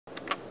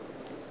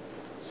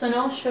So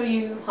now I'll show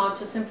you how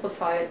to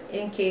simplify it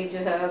in case you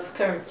have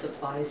current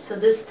supplies. So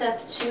this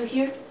step 2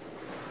 here,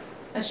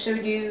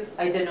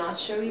 I did not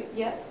show you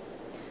yet,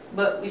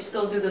 but we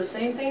still do the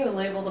same thing. We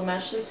label the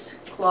meshes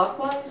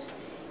clockwise,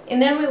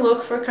 and then we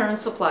look for current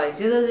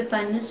supplies, either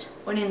dependent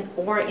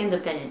or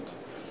independent.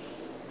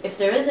 If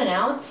there is an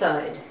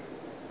outside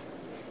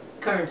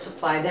current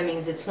supply, that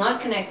means it's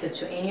not connected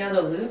to any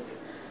other loop.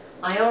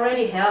 I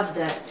already have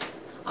that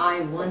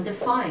I1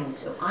 defined,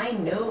 so I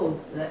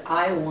know that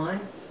I1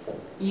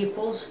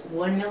 equals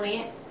 1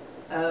 milliamp.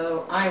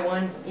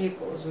 I1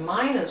 equals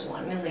minus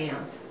 1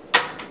 milliamp.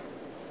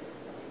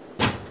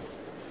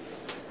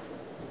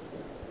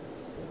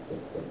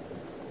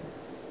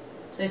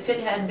 So if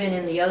it had been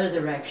in the other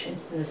direction,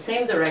 in the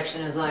same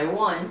direction as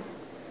I1,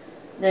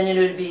 then it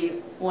would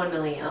be 1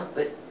 milliamp,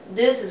 but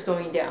this is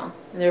going down,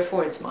 and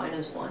therefore it's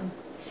minus 1.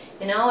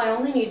 And now I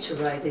only need to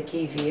write the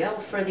KVL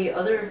for the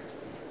other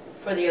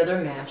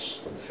mesh,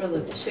 for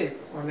loop 2,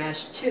 or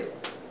mesh 2.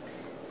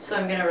 So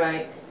I'm going to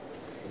write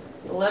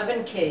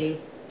 11K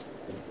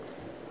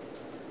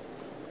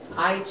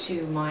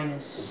I2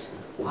 minus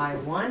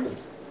I1.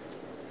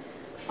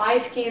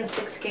 5K and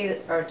 6K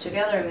are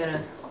together. I'm going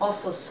to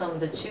also sum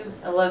the two.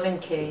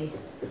 11K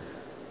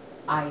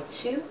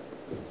I2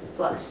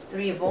 plus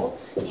 3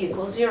 volts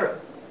equals 0.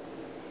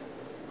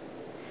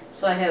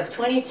 So I have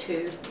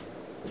 22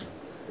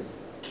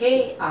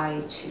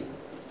 KI2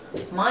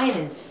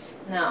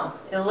 minus, now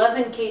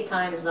 11K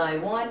times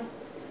I1,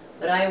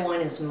 but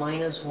I1 is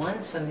minus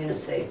 1, so I'm going to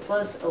say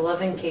plus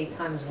 11K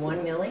times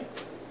 1 milli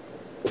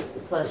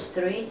plus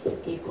 3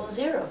 equals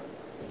 0.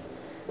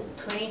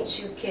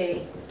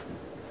 22K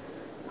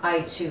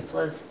I2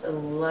 plus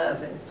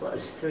 11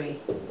 plus 3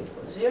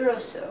 equals 0,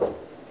 so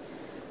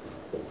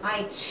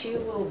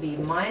I2 will be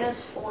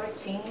minus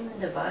 14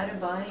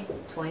 divided by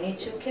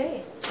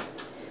 22K,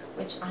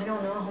 which I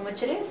don't know how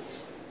much it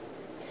is.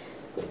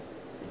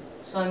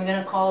 So I'm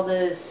going to call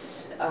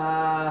this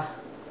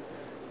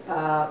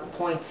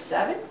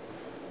 0.7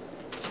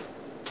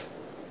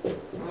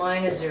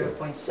 minus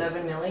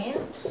 0.7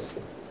 milliamps.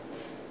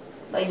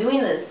 By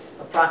doing this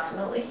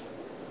approximately,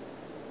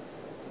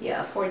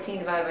 yeah, 14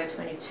 divided by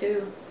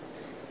 22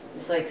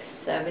 is like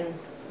 7,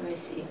 let me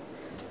see,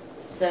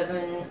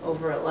 7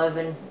 over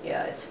 11,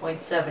 yeah, it's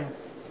 0.7.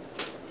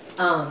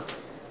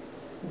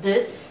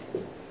 This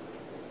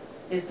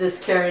is this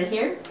current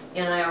here,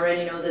 and I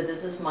already know that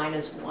this is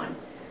minus 1.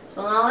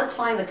 So now let's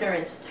find the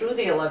current through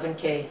the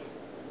 11K.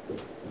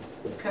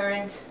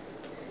 Current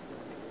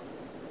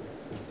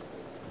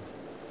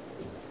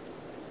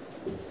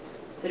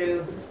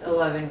through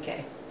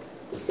 11K.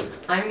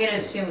 I'm going to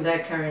assume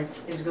that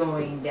current is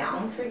going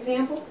down, for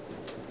example,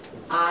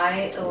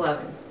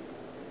 I11.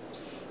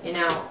 And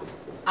now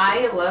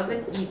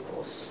I11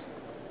 equals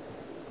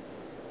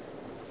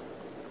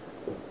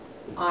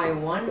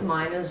I1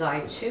 minus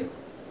I2.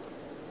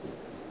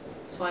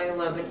 So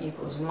I11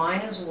 equals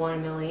minus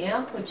 1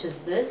 milliamp, which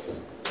is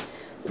this,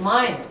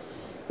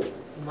 minus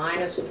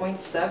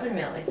 0.7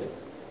 milli.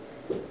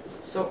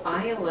 So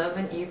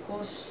I11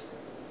 equals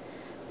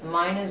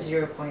minus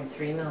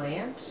 0.3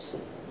 milliamps.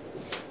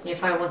 And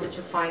if I wanted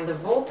to find the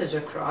voltage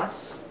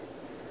across,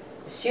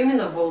 assuming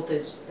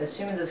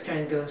this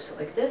current goes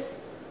like this,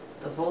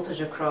 the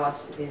voltage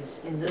across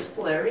is in this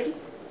polarity,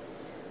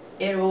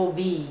 it will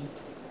be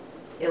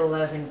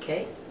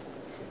 11K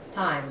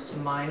times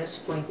minus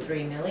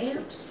 0.3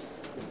 milliamps,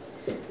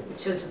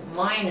 which is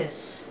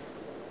minus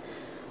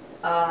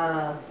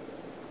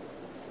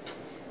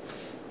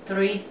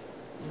 3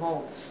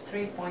 volts,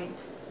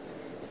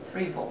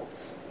 3.3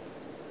 volts.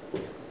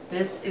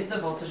 This is the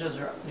voltage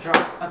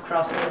drop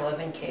across the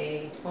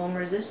 11K ohm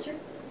resistor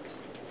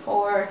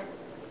for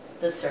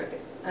the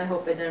circuit. I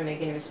hope I didn't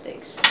make any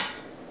mistakes.